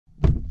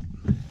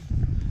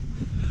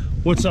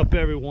What's up,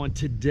 everyone?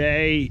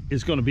 Today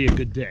is going to be a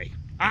good day,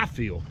 I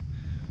feel.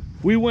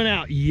 We went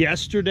out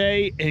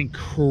yesterday and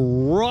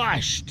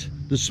crushed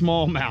the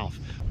smallmouth.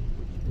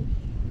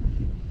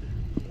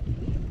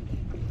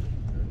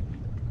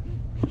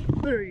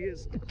 There he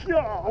is.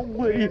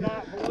 Golly.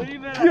 Cannot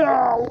believe it.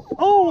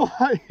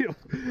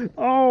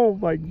 Oh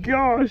my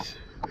gosh.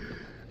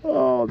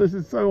 Oh, this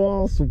is so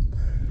awesome.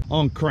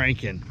 On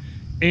cranking.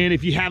 And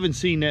if you haven't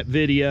seen that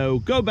video,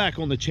 go back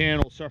on the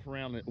channel, surf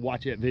around and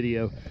watch that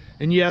video.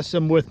 And yes,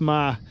 I'm with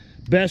my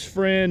best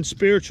friend,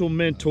 spiritual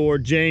mentor,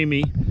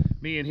 Jamie.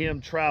 Me and him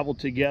traveled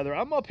together.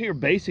 I'm up here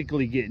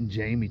basically getting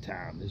Jamie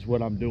time is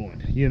what I'm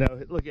doing. You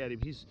know, look at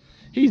him.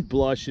 He's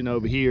blushing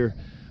over here.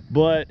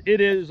 But it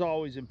is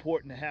always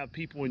important to have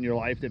people in your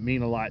life that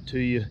mean a lot to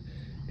you.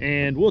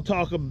 And we'll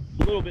talk a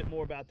little bit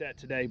more about that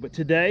today. But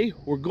today,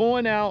 we're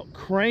going out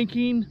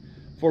cranking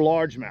for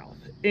largemouth.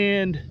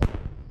 And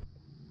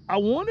I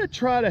want to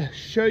try to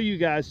show you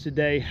guys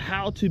today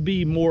how to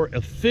be more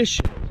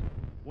efficient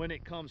when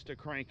it comes to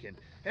cranking.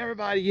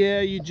 Everybody,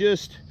 yeah, you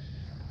just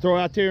throw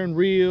out there and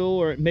reel,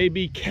 or it may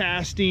be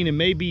casting, it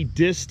may be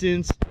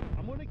distance.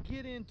 I'm going to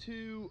get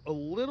into a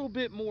little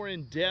bit more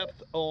in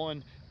depth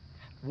on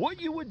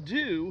what you would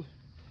do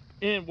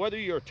in whether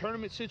you're a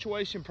tournament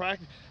situation,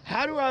 practice.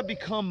 How do I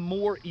become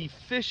more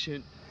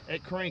efficient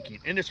at cranking?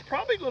 And it's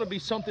probably going to be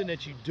something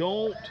that you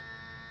don't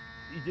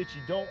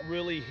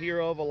really hear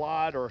of a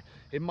lot, or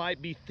it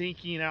might be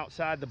thinking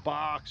outside the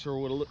box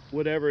or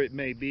whatever it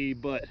may be.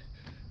 But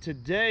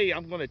today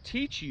I'm going to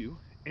teach you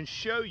and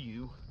show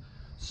you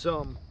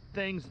some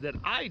things that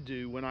I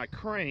do when I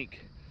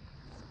crank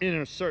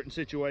in a certain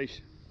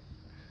situation.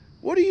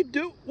 What do you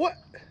do? What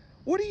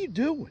are you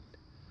doing?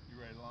 You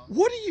ready to launch?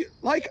 What are you,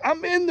 like,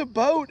 I'm in the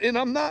boat and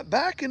I'm not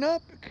backing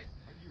up. Are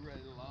you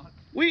ready to launch?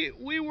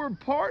 We were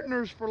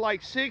partners for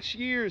like 6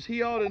 years.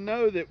 He ought to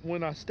know that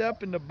when I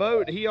step in the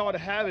boat, he ought to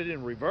have it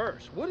in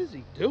reverse. What is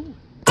he doing?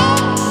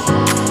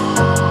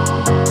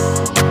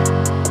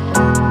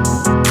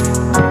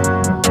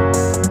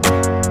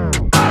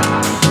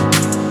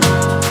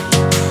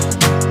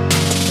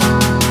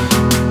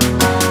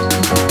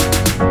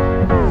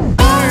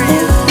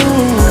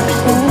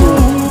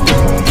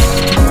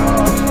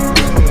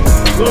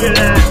 Look at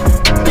that.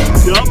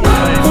 Double,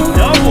 man.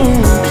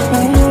 Double.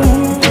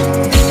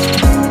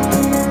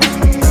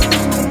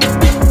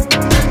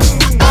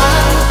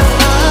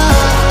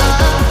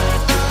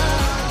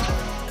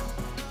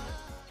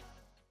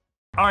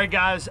 All right,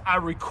 guys, I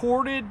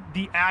recorded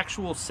the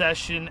actual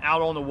session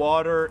out on the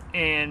water,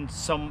 and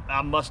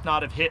I must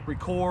not have hit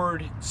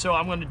record, so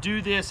I'm going to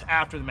do this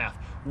after the math.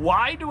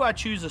 Why do I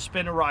choose a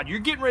spinning rod? You're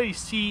getting ready to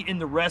see in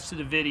the rest of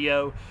the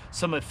video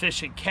some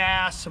efficient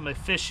casts, some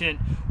efficient,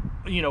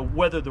 you know,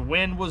 whether the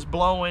wind was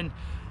blowing.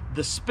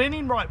 The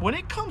spinning rod, when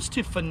it comes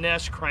to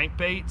finesse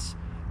crankbaits,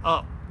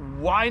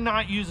 why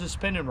not use a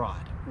spinning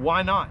rod?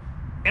 Why not?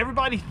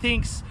 Everybody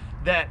thinks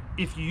that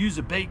if you use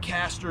a bait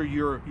caster,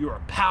 you're a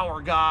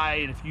power guy,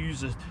 and if you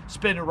use a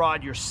spinning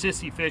rod, you're a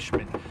sissy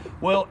fisherman.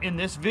 Well, in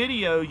this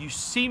video, you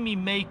see me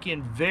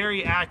making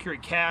very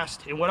accurate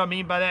casts, and what I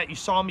mean by that, you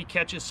saw me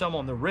catching some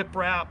on the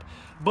riprap,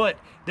 but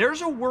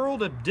there's a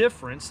world of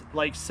difference.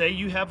 Like, say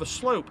you have a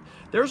slope,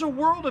 there's a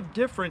world of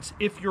difference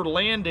if you're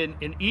landing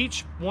and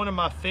each one of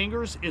my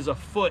fingers is a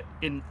foot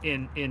in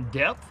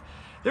depth.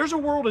 There's a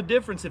world of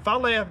difference if I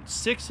land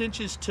 6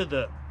 inches to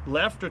the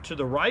left or to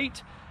the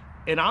right,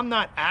 and I'm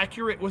not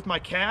accurate with my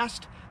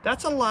cast.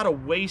 That's a lot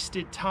of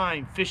wasted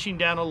time fishing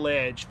down a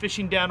ledge,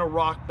 fishing down a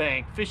rock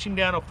bank, fishing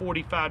down a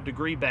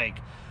 45-degree bank.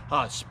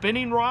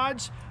 Spinning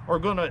rods are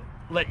gonna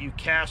let you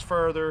cast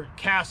further,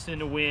 cast in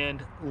the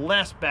wind,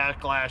 less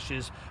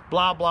backlashes,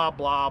 blah, blah,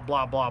 blah,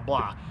 blah, blah,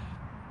 blah.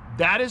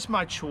 That is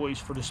my choice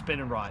for the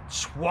spinning rod.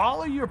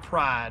 Swallow your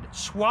pride,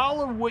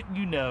 swallow what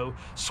you know,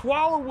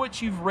 swallow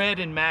what you've read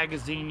in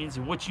magazines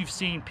and what you've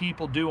seen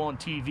people do on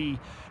TV.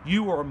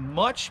 You are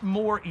much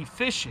more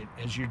efficient,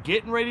 as you're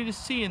getting ready to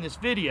see in this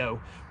video,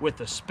 with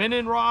the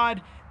spinning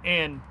rod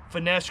and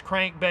finesse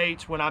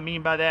crankbaits. What I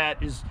mean by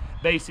that is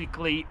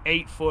basically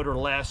 8 foot or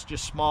less,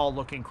 just small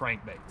looking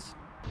crankbaits.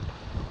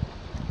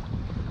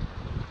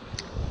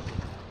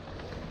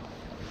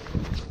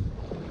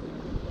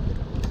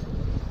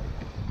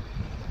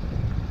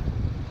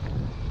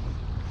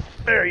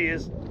 There he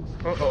is.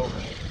 Uh-oh.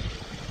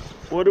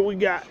 What do we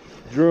got?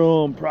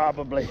 Drum,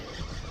 probably.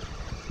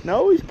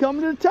 No, he's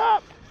coming to the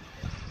top.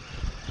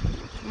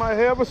 Might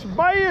have a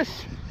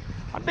Cebaeus.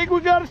 I think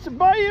we got a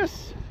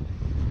Cebaeus.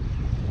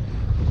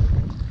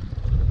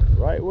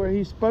 Right where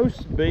he's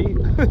supposed to be.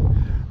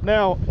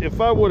 Now,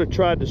 if I would have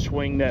tried to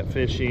swing that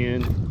fish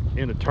in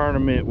a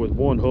tournament with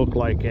one hook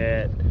like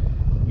that,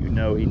 you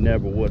know he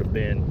never would have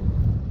been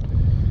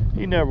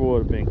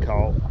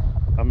caught.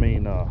 I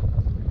mean,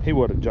 he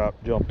would have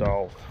jumped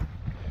off.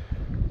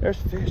 There's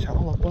fish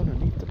all up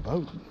underneath the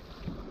boat.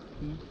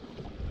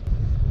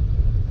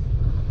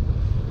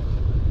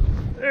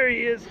 There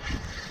he is.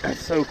 That's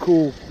so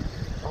cool.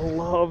 I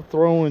love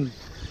throwing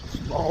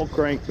small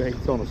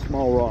crankbaits on a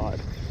small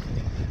rod.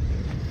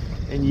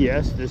 And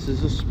yes, this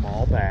is a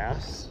small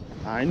bass.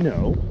 I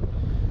know.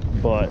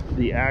 but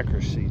the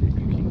accuracy that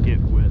you can get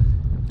with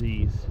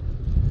these,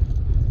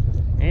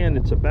 and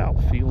it's about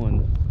feeling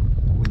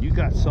when you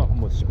got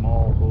something with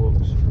small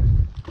hooks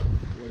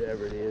or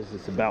whatever it is,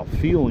 it's about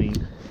feeling,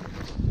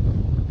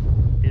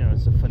 you know,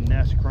 it's a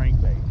finesse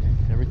crankbait.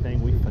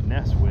 Everything we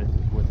finesse with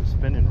is with a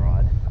spinning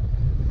rod.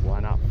 Why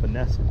not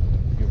finesse it?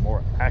 You're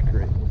more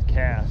accurate with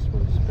casts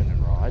with a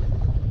spinning rod.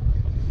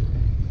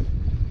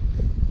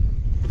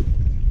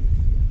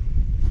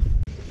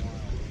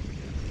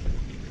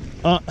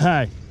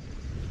 Hey,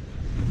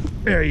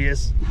 there he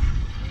is.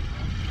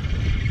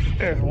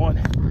 There's one.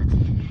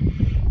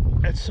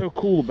 That's so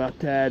cool about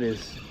that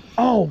is,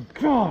 oh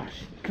gosh,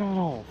 got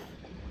off.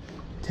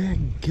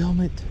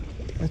 Dadgummit.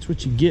 That's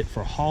what you get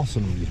for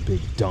hossing them, you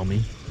big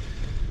dummy.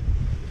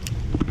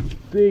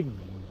 Big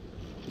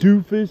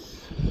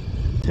doofus.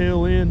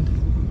 Tail end.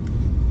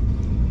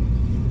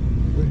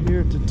 We're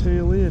here at the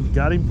tail end.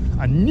 Got him.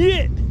 A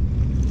nit.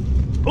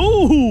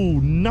 Ooh,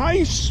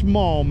 nice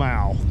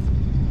smallmouth.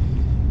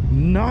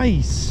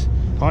 Nice.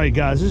 All right,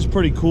 guys, this is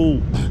pretty cool.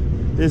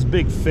 This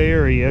big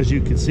ferry, as you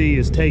can see,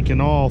 is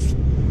taking off,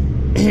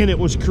 and it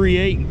was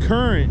creating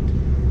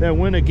current that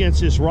went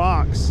against its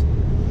rocks,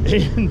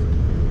 and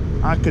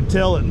I could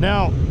tell it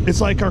now.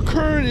 It's like our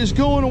current is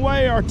going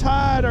away, our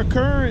tide, our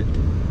current,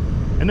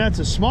 and that's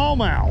a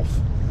smallmouth.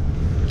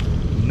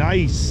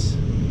 Nice.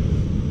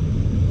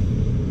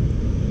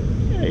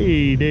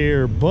 Hey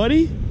there,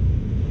 buddy.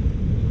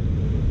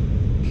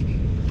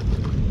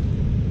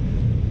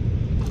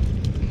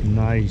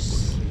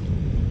 Nice.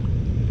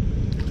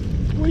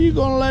 What are you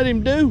gonna let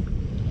him do?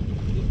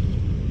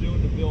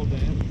 Doing the Bill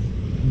dance.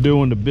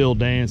 Doing the Bill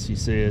dance, he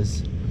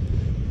says.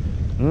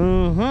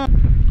 Uh-huh.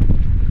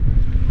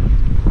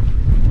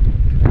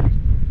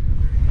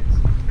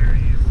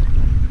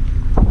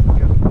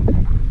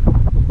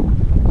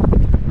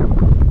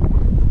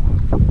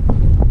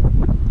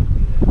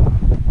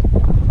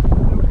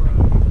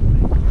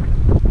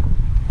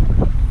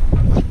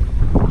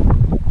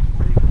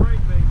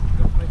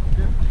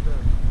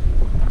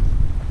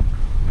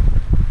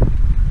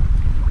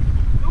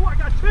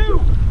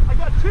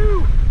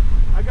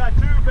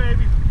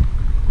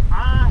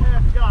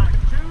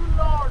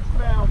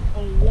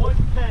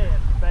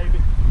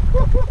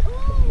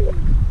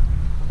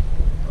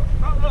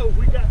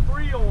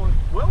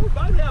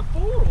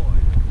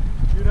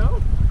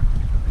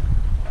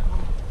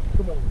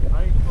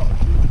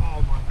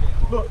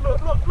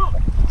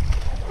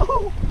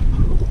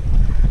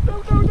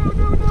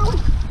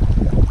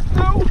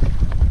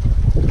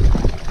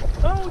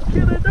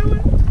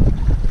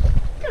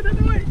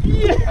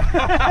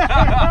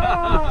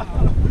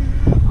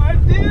 I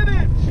did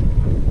it!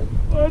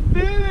 I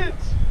did it!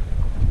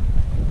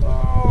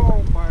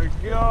 Oh my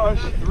gosh.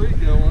 Three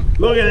going.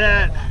 Look at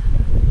that.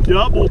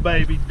 Double,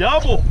 baby,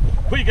 double.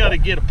 We got to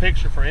get a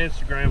picture for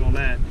Instagram on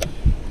that.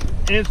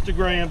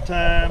 Instagram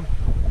time.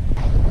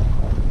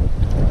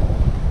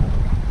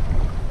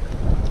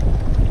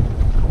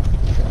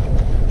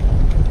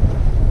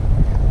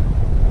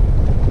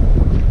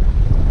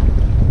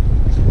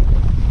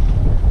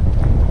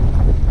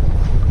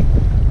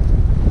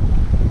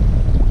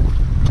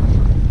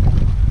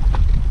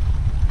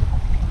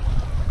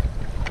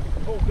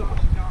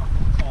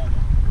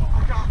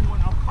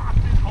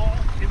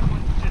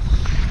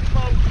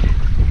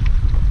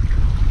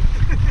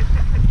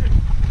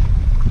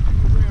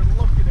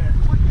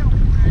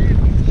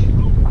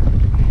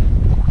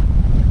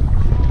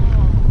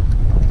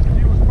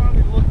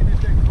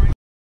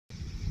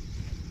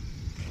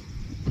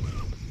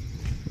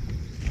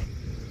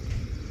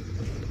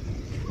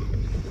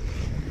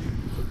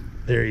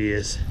 There he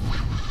is.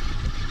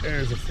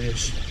 There's a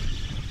fish.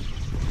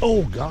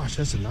 Oh gosh,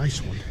 that's a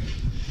nice one.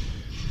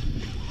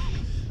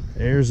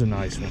 There's a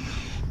nice one.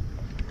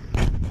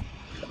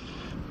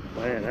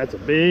 Man, that's a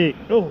big,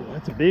 oh,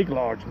 that's a big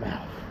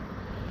largemouth.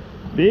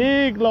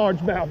 Big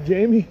largemouth,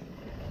 Jamie.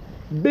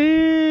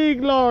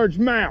 Big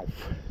largemouth.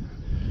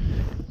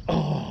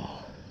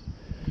 Oh.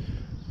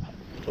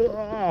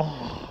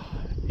 Oh.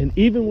 And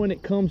even when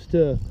it comes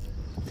to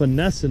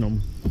finessing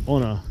them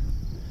on a,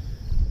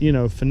 you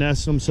know,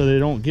 finesse them so they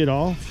don't get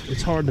off,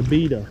 it's hard to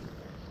beat a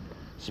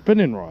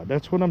spinning rod.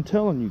 That's what I'm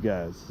telling you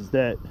guys, is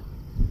that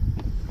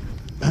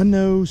I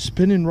know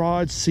spinning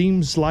rod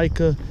seems like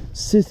a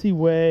sissy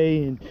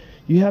way, and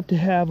you have to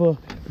have a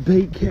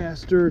bait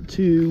caster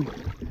to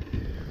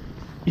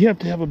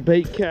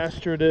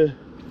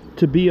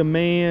be a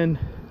man.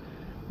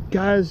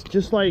 Guys,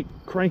 just like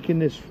cranking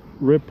this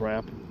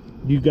riprap,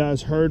 you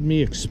guys heard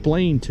me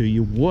explain to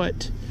you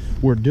what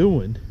we're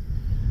doing.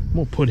 I'm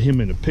gonna put him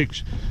in a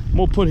picture. I'm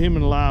gonna put him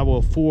in live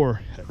well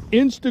for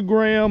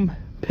Instagram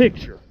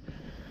picture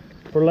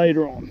for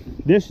later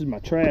on. This is my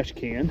trash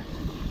can.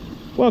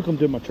 Welcome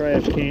to my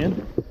trash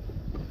can.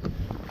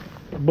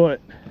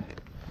 But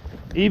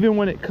even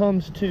when it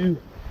comes to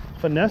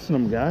finessing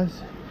them,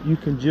 guys, you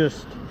can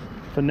just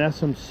finesse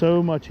them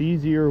so much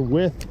easier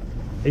with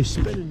a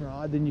spinning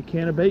rod than you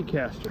can a bait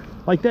caster.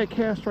 Like that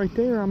cast right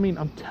there, I mean,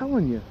 I'm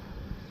telling you,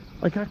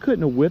 like I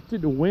couldn't have whipped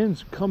it. The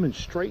wind's coming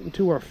straight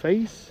into our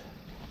face.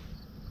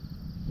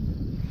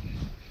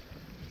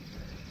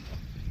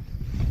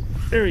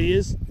 There he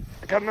is.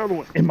 I got another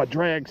one. And my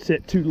drag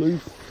set too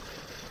loose.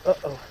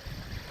 Uh-oh.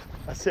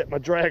 I set my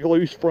drag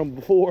loose from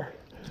before.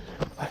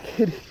 I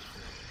get it.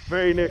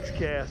 Very next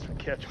cast, we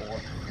catch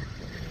one.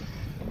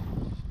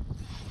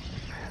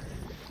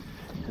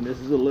 And this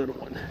is a little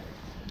one.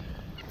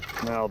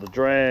 Now the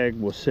drag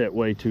was set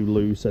way too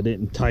loose. I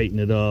didn't tighten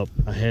it up.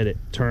 I had it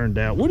turned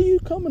out. What are you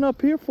coming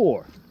up here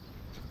for?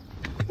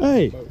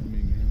 Hey,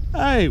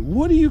 hey,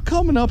 what are you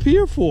coming up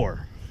here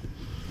for?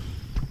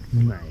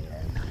 Man.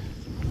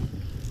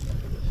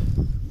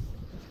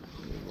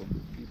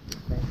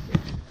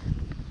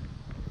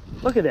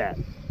 Look at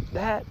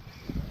that.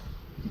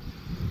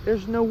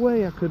 There's no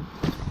way I could.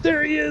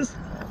 There he is.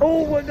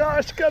 Oh my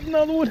gosh, got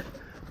another one.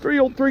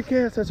 303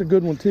 cast, that's a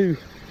good one too.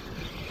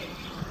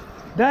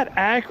 That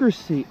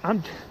accuracy,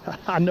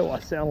 I know I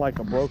sound like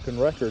a broken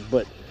record,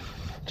 but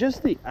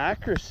just the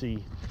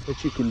accuracy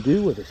that you can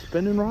do with a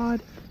spinning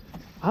rod.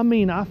 I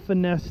mean, I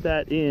finessed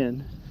that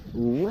in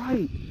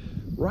right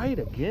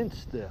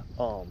against the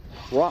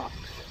rocks.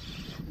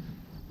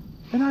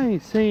 And I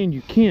ain't saying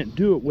you can't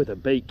do it with a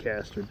bait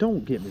caster.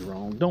 Don't get me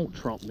wrong. Don't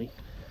trump me.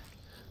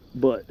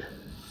 But,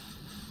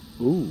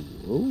 ooh,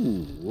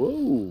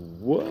 whoa,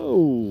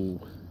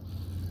 whoa,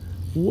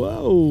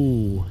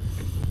 whoa,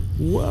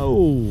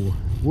 whoa.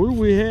 What do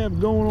we have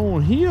going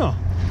on here?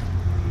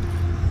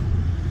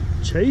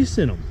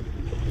 Chasing them.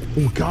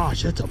 Oh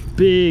gosh, that's a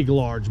big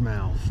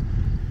largemouth.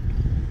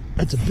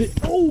 That's a big,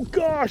 oh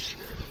gosh,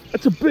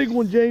 that's a big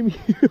one, Jamie.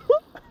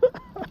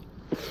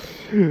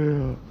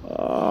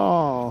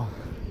 Oh.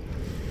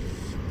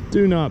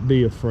 Do not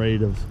be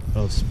afraid of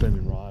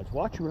spinning rods.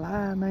 Watch your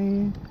line,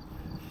 man.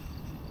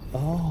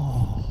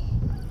 Oh.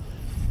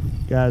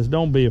 Guys,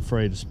 don't be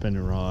afraid of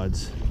spinning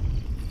rods.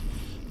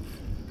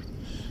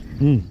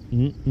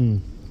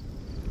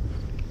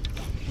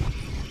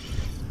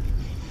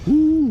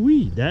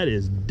 Ooh-wee, that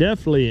is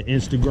definitely an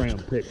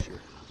Instagram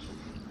picture.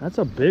 That's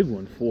a big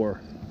one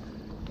for,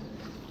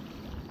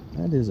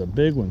 that is a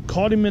big one.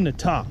 Caught him in the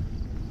top.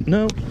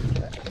 No.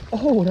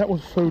 Oh, that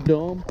was so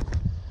dumb.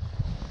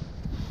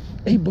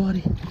 Hey,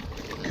 buddy.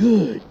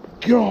 Good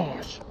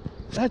gosh.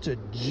 That's a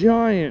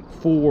giant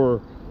for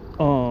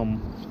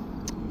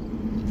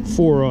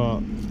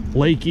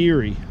Lake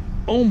Erie.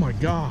 Oh my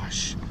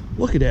gosh.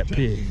 Look at that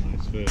pig.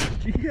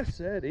 Yes,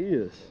 that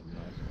is.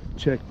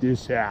 Check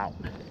this out.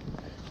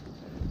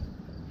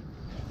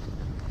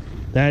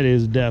 That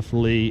is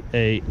definitely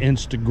a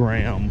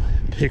Instagram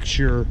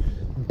picture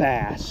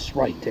bass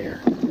right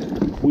there.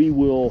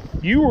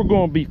 You are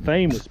going to be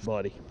famous,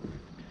 buddy.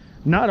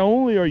 Not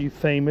only are you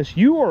famous,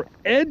 you are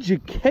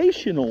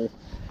educational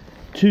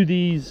to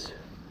these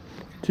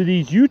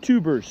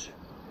YouTubers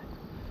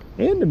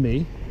and to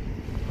me.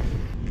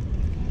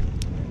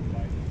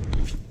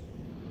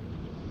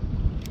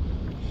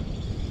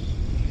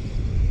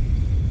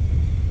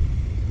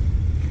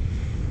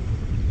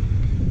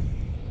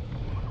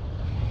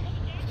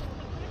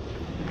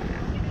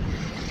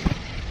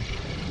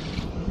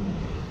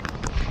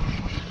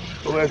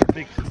 Oh, that's a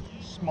big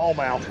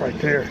smallmouth right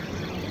there.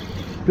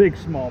 Big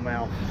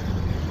smallmouth.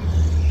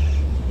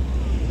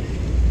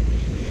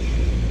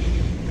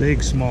 Big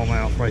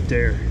smallmouth right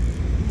there.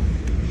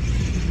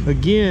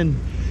 Again,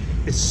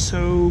 it's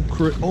so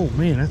oh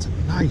man, that's a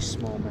nice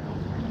smallmouth.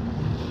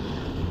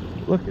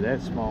 Look at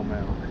that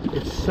smallmouth.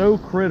 It's so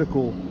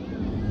critical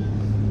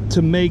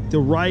to make the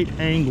right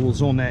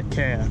angles on that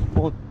cast,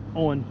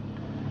 on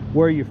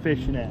where you're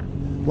fishing at.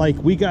 Like,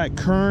 we got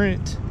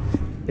current,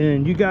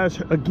 and you guys,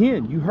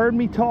 again, you heard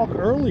me talk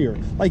earlier.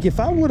 Like, if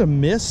I would have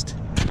missed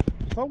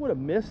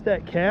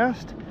that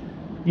cast,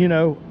 you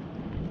know,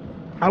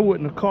 I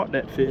wouldn't have caught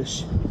that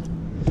fish.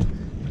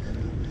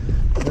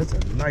 That's a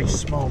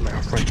nice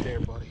smallmouth right there,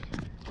 buddy.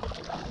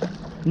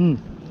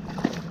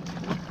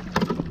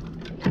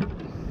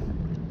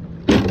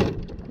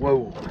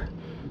 Whoa.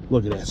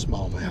 Look at that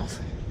smallmouth.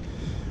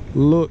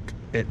 Look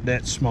at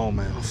that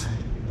smallmouth.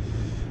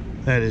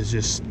 That is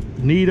just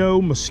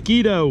neato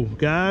mosquito,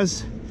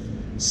 guys.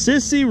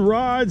 Sissy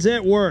rods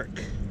at work.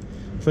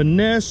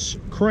 Finesse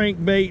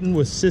crankbaiting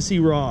with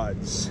sissy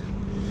rods.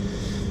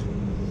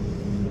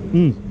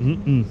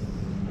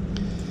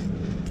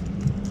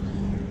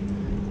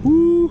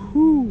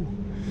 Woo-hoo.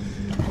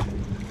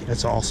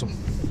 That's awesome.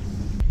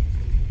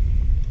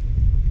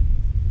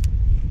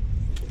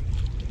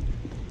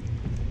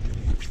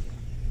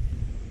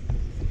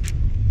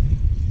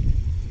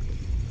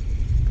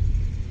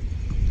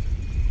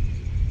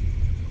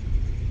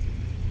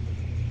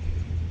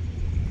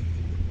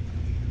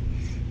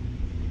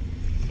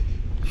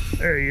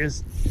 There he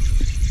is.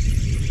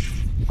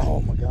 Oh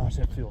my gosh,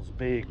 that feels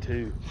big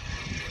too.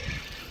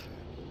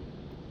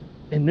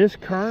 In this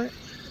current,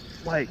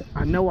 like,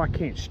 I know I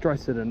can't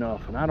stress it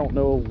enough, and I don't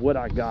know what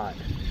I got,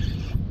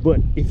 but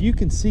if you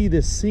can see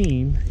this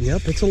seam,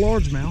 yep, it's a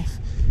largemouth.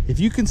 If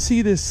you can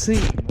see this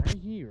seam right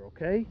here,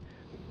 okay,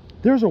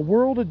 there's a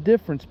world of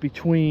difference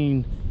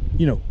between,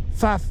 you know,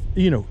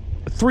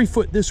 3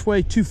 foot this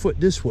way, 2 foot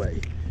this way.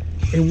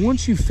 And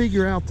once you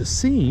figure out the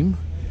seam,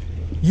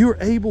 you're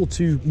able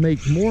to make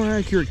more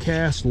accurate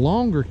casts,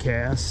 longer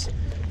casts,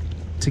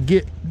 to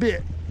get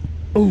bit.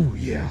 Oh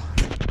yeah.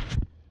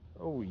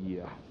 Oh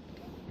yeah.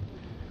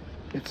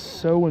 It's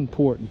so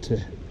important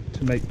to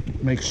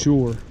make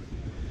sure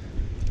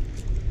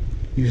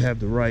you have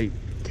the right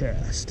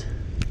cast.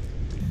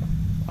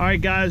 All right,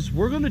 guys,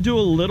 we're going to do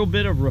a little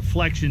bit of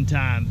reflection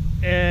time.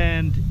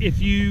 And if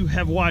you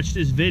have watched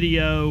this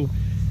video,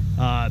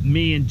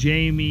 me and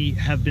Jamie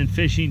have been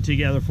fishing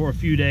together for a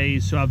few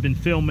days, so I've been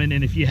filming.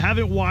 And if you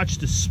haven't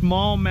watched the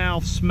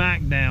smallmouth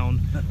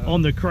smackdown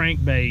on the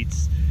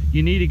crankbaits,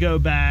 you need to go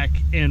back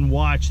and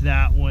watch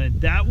that one.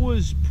 That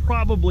was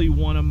probably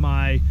one of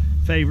my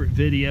favorite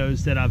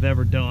videos that I've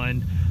ever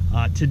done.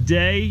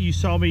 Today you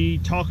saw me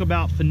talk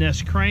about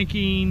finesse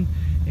cranking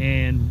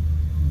and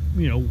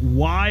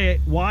why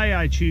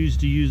I choose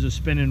to use a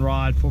spinning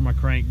rod for my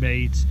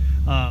crankbaits.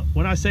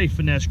 When I say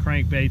finesse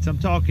crankbaits, I'm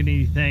talking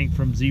anything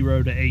from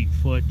 0 to 8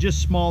 foot,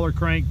 just smaller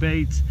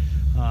crankbaits.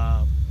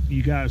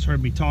 You guys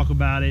heard me talk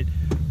about it,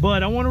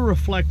 but I want to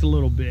reflect a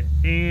little bit,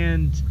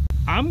 and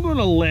I'm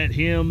gonna let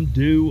him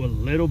do a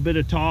little bit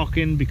of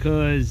talking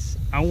because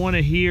I want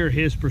to hear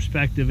his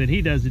perspective, and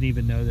he doesn't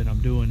even know that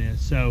I'm doing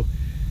this. So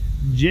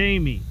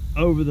Jamie,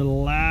 over the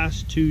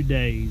last 2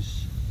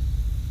 days,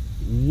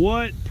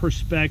 what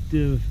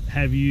perspective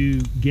have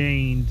you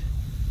gained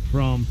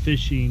from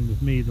fishing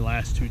with me the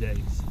last 2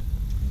 days?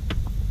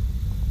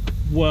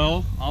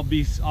 Well, I'll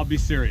be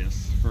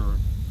serious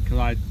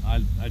because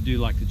I do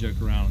like to joke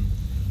around.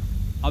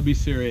 I'll be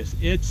serious.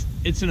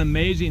 It's an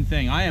amazing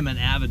thing. I am an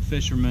avid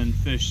fisherman,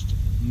 fished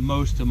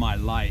most of my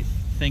life.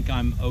 Think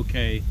I'm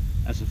okay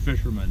as a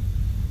fisherman,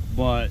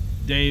 but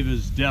Dave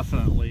is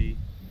definitely,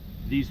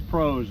 these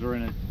pros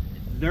are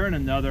they're in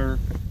another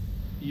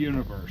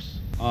universe.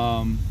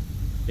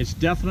 It's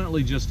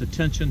definitely just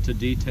attention to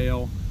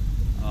detail.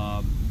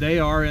 They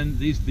are in,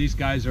 these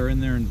guys are in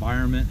their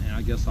environment, and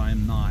I guess I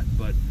am not,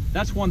 but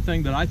that's one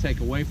thing that I take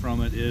away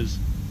from it is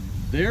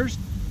there's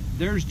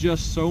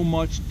just so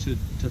much to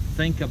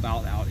think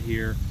about out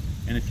here,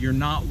 and if you're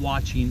not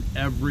watching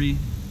every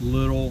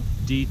little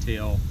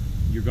detail,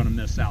 you're gonna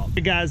miss out.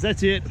 Hey guys,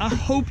 that's it. I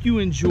hope you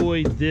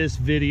enjoyed this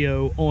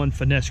video on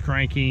finesse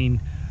cranking.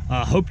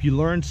 I hope you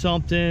learned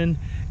something,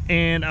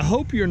 and I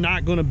hope you're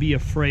not going to be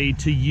afraid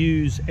to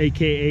use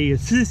AKA a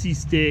sissy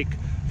stick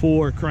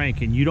for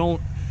cranking. You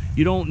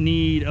don't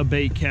need a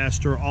bait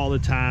caster all the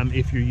time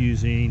if you're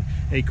using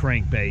a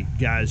crankbait.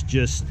 Guys,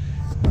 just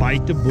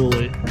bite the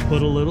bullet,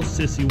 put a little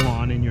sissy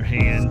wand in your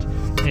hand,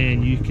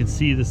 and you can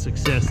see the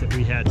success that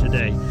we had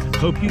today.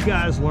 Hope you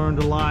guys learned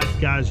a lot.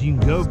 Guys, you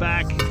can go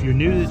back, if you're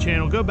new to the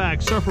channel, go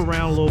back, surf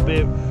around a little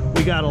bit.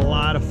 We got a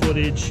lot of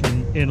footage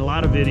and a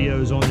lot of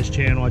videos on this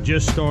channel. I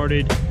just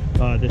started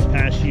this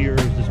past year.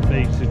 This is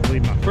basically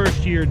my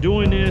first year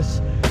doing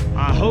this.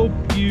 I hope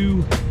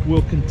you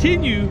will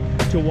continue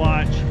to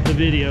watch the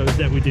videos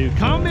that we do.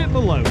 Comment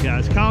below,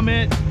 guys.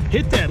 Comment,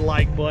 hit that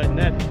like button.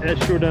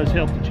 That sure does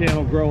help the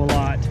channel grow a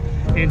lot.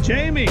 And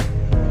Jamie,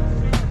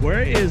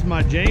 where is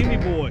my Jamie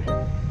boy?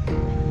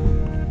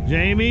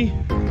 Jamie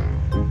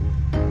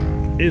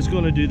is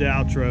going to do the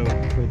outro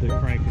for the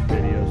cranking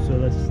video. So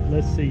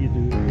let's see you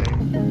do it,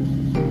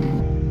 Jamie.